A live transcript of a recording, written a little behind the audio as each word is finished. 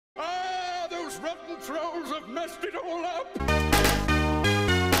Those rotten trolls have messed it all up!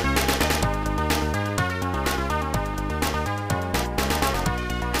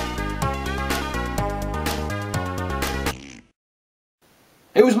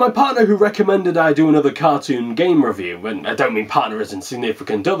 It was my partner who recommended I do another cartoon game review, and I don't mean partner as in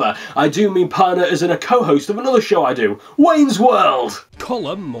significant other, I do mean partner as in a co-host of another show I do, Wayne's World!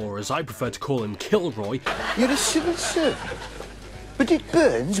 Colum, or as I prefer to call him, Kilroy, you're a civil servant, but it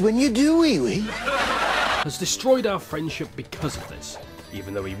burns when you do wee-wee. Has destroyed our friendship because of this,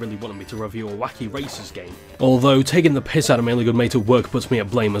 even though he really wanted me to review a Wacky Races game. Although taking the piss out of my only good mate at work puts me at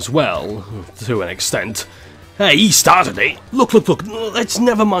blame as well, to an extent. Hey, he started it! Look, let's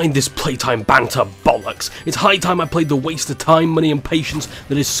never mind this playtime banter bollocks. It's high time I played the waste of time, money and patience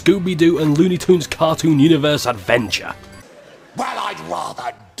that is Scooby-Doo and Looney Tunes Cartoon Universe Adventure. Well, I'd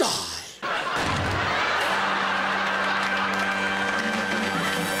rather die.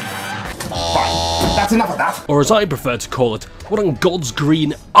 Fine, that's enough of that. Or as I prefer to call it, what on God's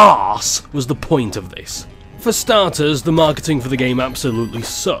green arse was the point of this? For starters, the marketing for the game absolutely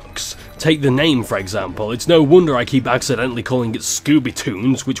sucks. Take the name, for example. It's no wonder I keep accidentally calling it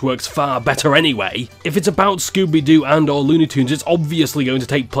Scooby-Tunes, which works far better anyway. If it's about Scooby-Doo and or Looney Tunes, it's obviously going to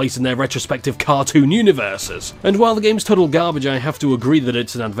take place in their retrospective cartoon universes. And while the game's total garbage, I have to agree that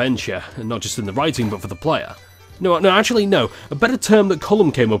it's an adventure, and not just in the writing, but for the player. No, actually no. A better term that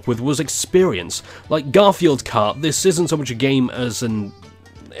Colum came up with was experience. Like Garfield Kart, this isn't so much a game as an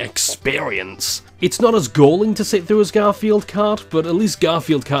experience. It's not as galling to sit through as Garfield Kart, but at least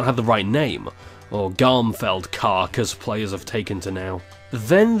Garfield Kart had the right name, or Garmfeld Kart as players have taken to now.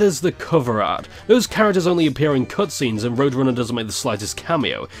 Then there's the cover art. Those characters only appear in cutscenes and Roadrunner doesn't make the slightest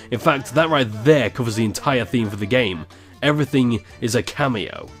cameo. In fact, that right there covers the entire theme for the game. Everything is a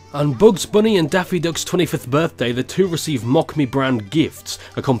cameo. On Bugs Bunny and Daffy Duck's 25th birthday, the two receive Mock Me brand gifts,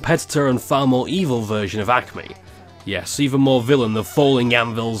 a competitor and far more evil version of ACME. Yes, even more villain than falling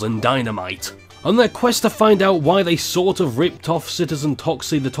anvils and dynamite. On their quest to find out why they sort of ripped off Citizen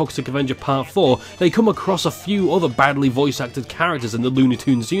Toxie the Toxic Avenger Part 4, they come across a few other badly voice-acted characters in the Looney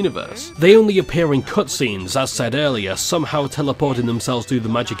Tunes universe. They only appear in cutscenes, as said earlier, somehow teleporting themselves through the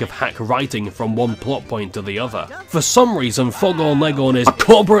magic of hack writing from one plot point to the other. For some reason, Foghorn Leghorn is a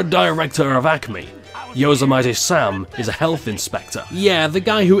corporate director of ACME. Yosemite Sam is a health inspector. Yeah, the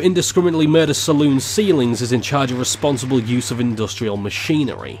guy who indiscriminately murders saloon ceilings is in charge of responsible use of industrial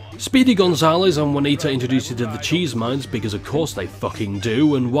machinery. Speedy Gonzales and Juanita introduce you to the cheese mines because of course they fucking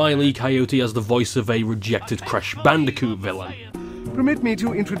do, and Wile E. Coyote has the voice of a rejected Crash Bandicoot villain. Permit me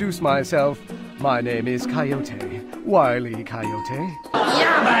to introduce myself. My name is Coyote. Wile E. Coyote.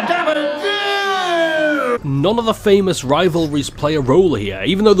 Yabba dabba doo! None of the famous rivalries play a role here,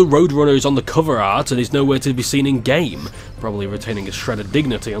 even though the Roadrunner is on the cover art and is nowhere to be seen in game, probably retaining a shred of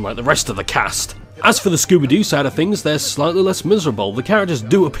dignity unlike the rest of the cast. As for the Scooby-Doo side of things, they're slightly less miserable. The characters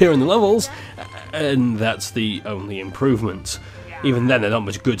do appear in the levels, and that's the only improvement. Even then, they're not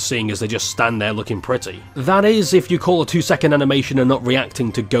much good seeing as they just stand there looking pretty. That is, if you call a 2-second animation and not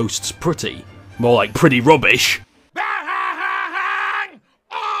reacting to ghosts pretty. More like pretty rubbish.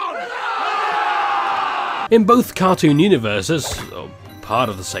 In both cartoon universes, or part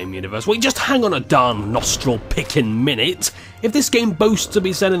of the same universe, wait, just hang on a darn nostril-picking minute. If this game boasts to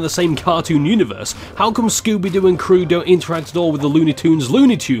be set in the same cartoon universe, how come Scooby-Doo and crew don't interact at all with the Looney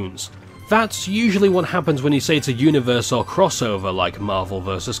Tunes? That's usually what happens when you say it's a universe or crossover like Marvel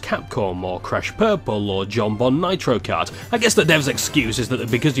vs. Capcom or Crash Purple or Johnbonne Nitro Kart. I guess the dev's excuse is that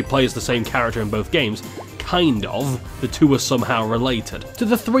because you play as the same character in both games, kind of, the two are somehow related. To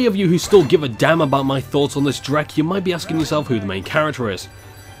the three of you who still give a damn about my thoughts on this dreck, you might be asking yourself who the main character is.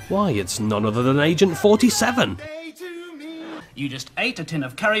 Why, it's none other than Agent 47. You just ate a tin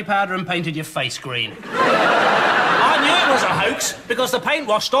of curry powder and painted your face green. I knew it was a hoax because the paint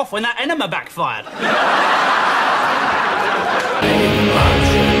washed off when that enema backfired.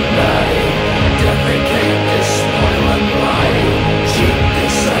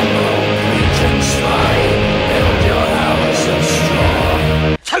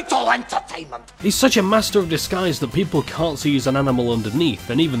 Total entertainment! He's such a master of disguise that people can't see he's an animal underneath,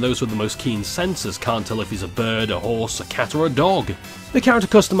 and even those with the most keen senses can't tell if he's a bird, a horse, a cat or a dog. The character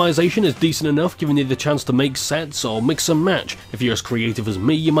customization is decent enough, giving you the chance to make sets or mix and match. If you're as creative as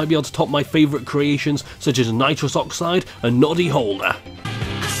me, you might be able to top my favourite creations such as Nitrous Oxide and Noddy Holder.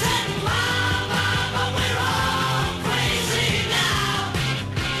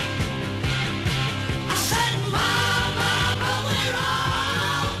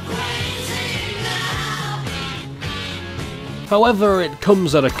 However, it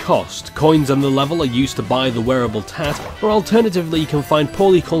comes at a cost. Coins in the level are used to buy the wearable tat, or alternatively you can find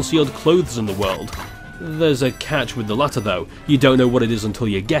poorly concealed clothes in the world. There's a catch with the latter though, you don't know what it is until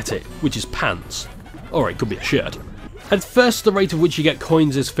you get it, which is pants. Or it could be a shirt. At first the rate at which you get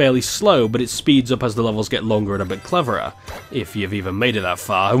coins is fairly slow, but it speeds up as the levels get longer and a bit cleverer. If you've even made it that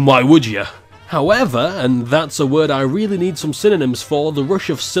far, and why would you? However, and that's a word I really need some synonyms for, the rush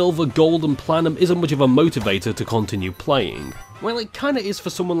of silver, gold and platinum isn't much of a motivator to continue playing. Well, it kinda is for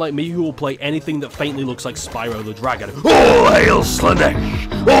someone like me who will play anything that faintly looks like Spyro the Dragon. All hail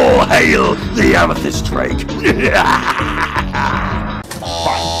Slanesh! All hail the Amethyst Drake! Fine,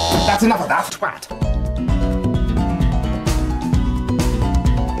 that's enough of that, twat.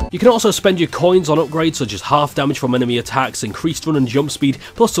 You can also spend your coins on upgrades such as half damage from enemy attacks, increased run and jump speed,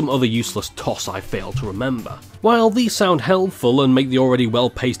 plus some other useless toss I failed to remember. While these sound helpful and make the already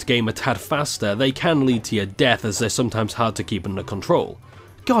well-paced game a tad faster, they can lead to your death as they're sometimes hard to keep under control.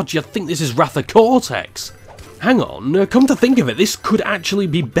 God, you'd think this is Wrath of Cortex! Hang on, come to think of it, this could actually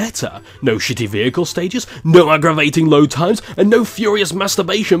be better. No shitty vehicle stages, no aggravating load times, and no furious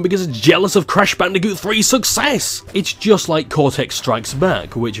masturbation because it's jealous of Crash Bandicoot 3's success! It's just like Cortex Strikes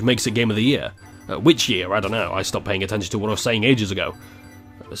Back, which makes it Game of the Year. Which year? I don't know, I stopped paying attention to what I was saying ages ago.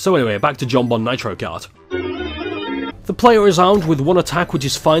 So anyway, back to Johnbonne Nitro Kart. The player is armed with one attack which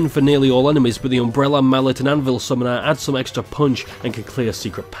is fine for nearly all enemies, but the Umbrella, Mallet and Anvil Summoner adds some extra punch and can clear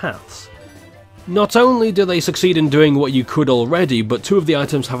secret paths. Not only do they succeed in doing what you could already, but two of the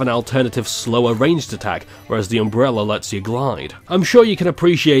items have an alternative slower ranged attack, whereas the Umbrella lets you glide. I'm sure you can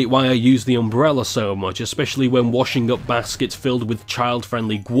appreciate why I use the Umbrella so much, especially when washing up baskets filled with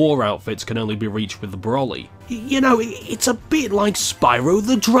child-friendly Gwar outfits can only be reached with the brolly. You know, it's a bit like Spyro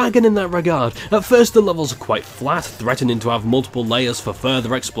the Dragon in that regard. At first the levels are quite flat, threatening to have multiple layers for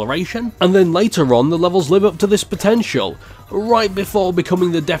further exploration, and then later on the levels live up to this potential, right before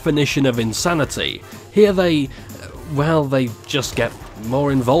becoming the definition of insanity. Here they just get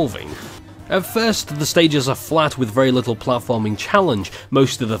more involving. At first, the stages are flat with very little platforming challenge.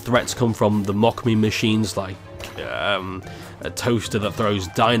 Most of the threats come from the mock me machines like a toaster that throws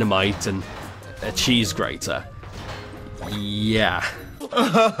dynamite and a cheese grater. Yeah.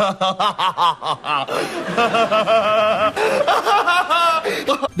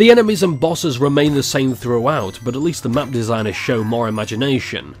 The enemies and bosses remain the same throughout, but at least the map designers show more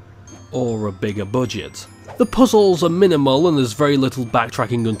imagination. Or a bigger budget. The puzzles are minimal and there's very little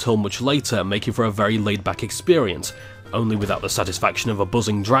backtracking until much later, making for a very laid-back experience, only without the satisfaction of a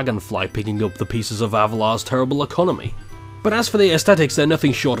buzzing dragonfly picking up the pieces of Avalar's terrible economy. But as for the aesthetics, they're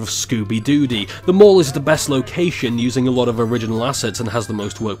nothing short of Scooby-Doo. The mall is the best location, using a lot of original assets and has the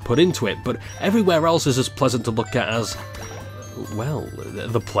most work put into it, but everywhere else is as pleasant to look at as, well,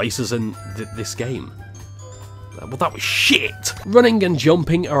 the places in this game. Well, that was shit! Running and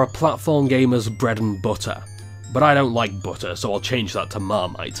jumping are a platform gamer's bread and butter. But I don't like butter, so I'll change that to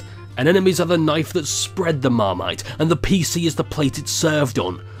Marmite. And enemies are the knife that spread the Marmite, and the PC is the plate it's served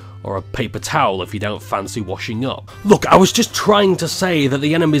on. Or a paper towel if you don't fancy washing up. Look, I was just trying to say that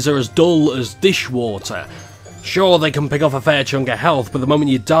the enemies are as dull as dishwater. Sure, they can pick off a fair chunk of health, but the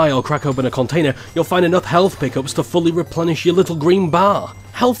moment you die or crack open a container, you'll find enough health pickups to fully replenish your little green bar.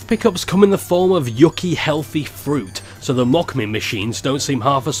 Health pickups come in the form of yucky, healthy fruit, so the mock me machines don't seem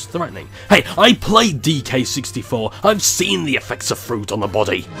half as threatening. Hey, I played DK64, I've seen the effects of fruit on the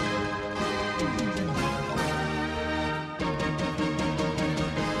body.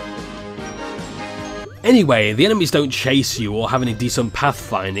 Anyway, the enemies don't chase you or have any decent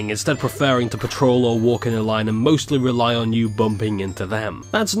pathfinding, instead preferring to patrol or walk in a line and mostly rely on you bumping into them.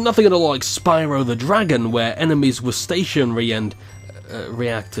 That's nothing at all like Spyro the Dragon, where enemies were stationary and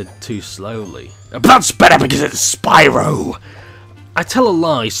reacted too slowly. But that's better because it's Spyro! I tell a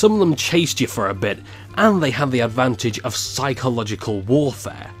lie, some of them chased you for a bit, and they had the advantage of psychological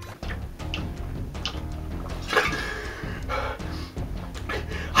warfare.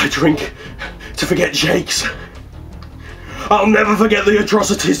 I drink to forget Jakes. I'll never forget the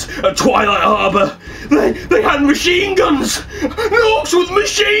atrocities at Twilight Harbor. They had machine guns! Orcs with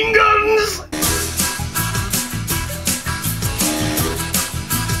machine guns!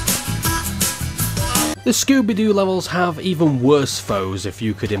 The Scooby-Doo levels have even worse foes, if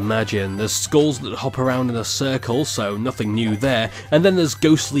you could imagine. There's skulls that hop around in a circle, so nothing new there, and then there's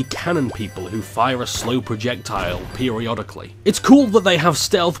ghostly cannon people who fire a slow projectile periodically. It's cool that they have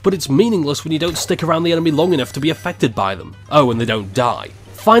stealth, but it's meaningless when you don't stick around the enemy long enough to be affected by them. Oh, and they don't die.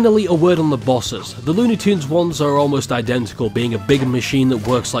 Finally, a word on the bosses. The Looney Tunes ones are almost identical, being a big machine that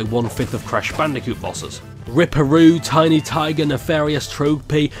works like 1/5 of Crash Bandicoot bosses. Ripperoo, Tiny Tiger, Nefarious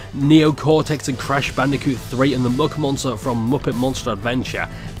Tropy, Neocortex in Crash Bandicoot 3 and the Muck Monster from Muppet Monster Adventure.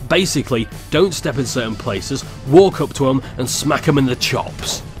 Basically, don't step in certain places, walk up to them and smack them in the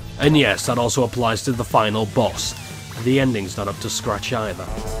chops. And yes, that also applies to the final boss. The ending's not up to scratch either.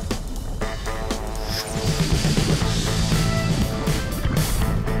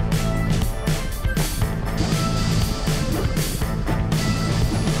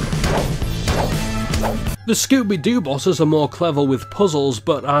 The Scooby-Doo bosses are more clever with puzzles,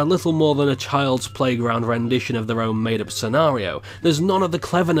 but are little more than a child's playground rendition of their own made-up scenario. There's none of the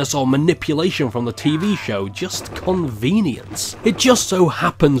cleverness or manipulation from the TV show, just convenience. It just so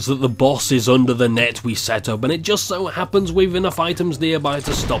happens that the boss is under the net we set up, and it just so happens we've enough items nearby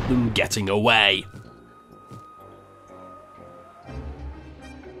to stop them getting away.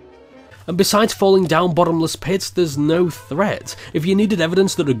 And besides falling down bottomless pits, there's no threat. If you needed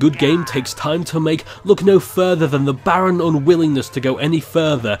evidence that a good game takes time to make, look no further than the barren unwillingness to go any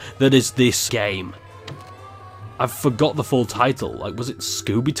further that is this game. I forgot the full title, like was it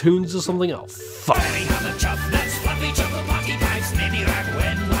Scooby-Tunes or something? Oh fuck.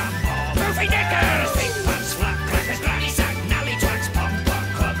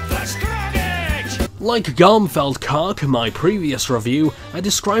 Like Garmfeld-Kark, my previous review, I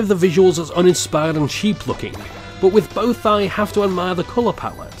described the visuals as uninspired and cheap looking, but with both I have to admire the colour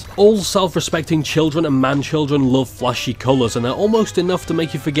palette. All self-respecting children and man-children love flashy colours, and they're almost enough to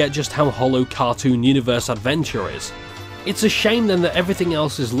make you forget just how hollow Cartoon Universe Adventure is. It's a shame then that everything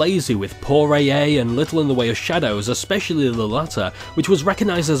else is lazy, with poor AA and little in the way of shadows, especially the latter, which was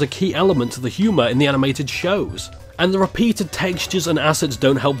recognised as a key element to the humour in the animated shows. And the repeated textures and assets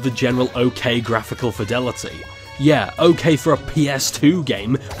don't help the general okay graphical fidelity. Yeah, okay for a PS2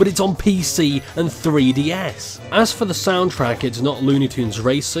 game, but it's on PC and 3DS. As for the soundtrack, it's not Looney Tunes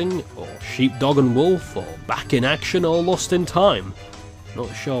Racing, or Sheepdog and Wolf, or Back in Action, or Lost in Time.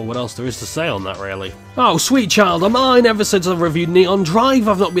 Not sure what else there is to say on that, really. Oh, sweet child of mine, ever since I've reviewed Neon Drive,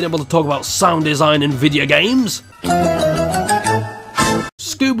 I've not been able to talk about sound design in video games.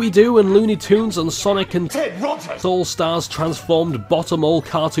 Scooby-Doo and Looney Tunes and Sonic and All-Stars Transformed Bottom All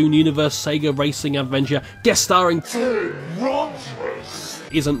Cartoon Universe Sega Racing Adventure guest starring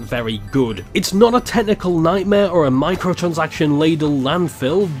isn't very good. It's not a technical nightmare or a microtransaction ladle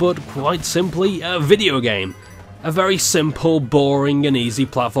landfill, but quite simply a video game. A very simple, boring and easy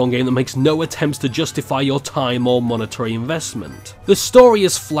platform game that makes no attempts to justify your time or monetary investment. The story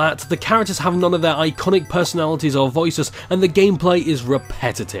is flat, the characters have none of their iconic personalities or voices, and the gameplay is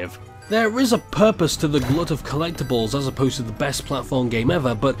repetitive. There is a purpose to the glut of collectibles as opposed to the best platform game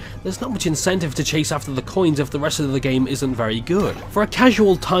ever, but there's not much incentive to chase after the coins if the rest of the game isn't very good. For a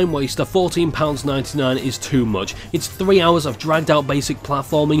casual time waster, £14.99 is too much. It's 3 hours of dragged out basic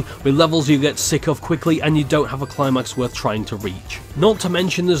platforming with levels you get sick of quickly and you don't have a climax worth trying to reach. Not to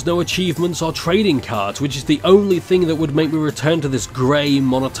mention there's no achievements or trading cards, which is the only thing that would make me return to this grey,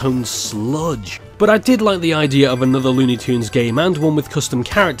 monotone sludge. But I did like the idea of another Looney Tunes game and one with custom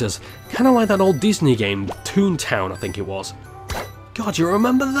characters, kinda like that old Disney game, Toontown I think it was. God, you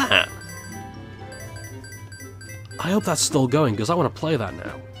remember that? I hope that's still going, because I want to play that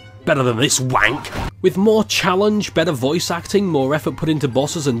now. Better than this wank! With more challenge, better voice acting, more effort put into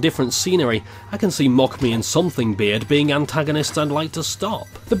bosses and different scenery, I can see Mock Me and Something Beard being antagonists I'd like to stop.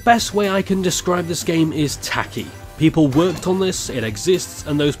 The best way I can describe this game is tacky. People worked on this, it exists,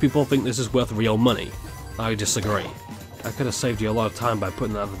 and those people think this is worth real money. I disagree. I could have saved you a lot of time by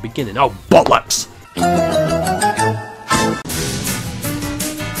putting that at the beginning. Oh, bollocks!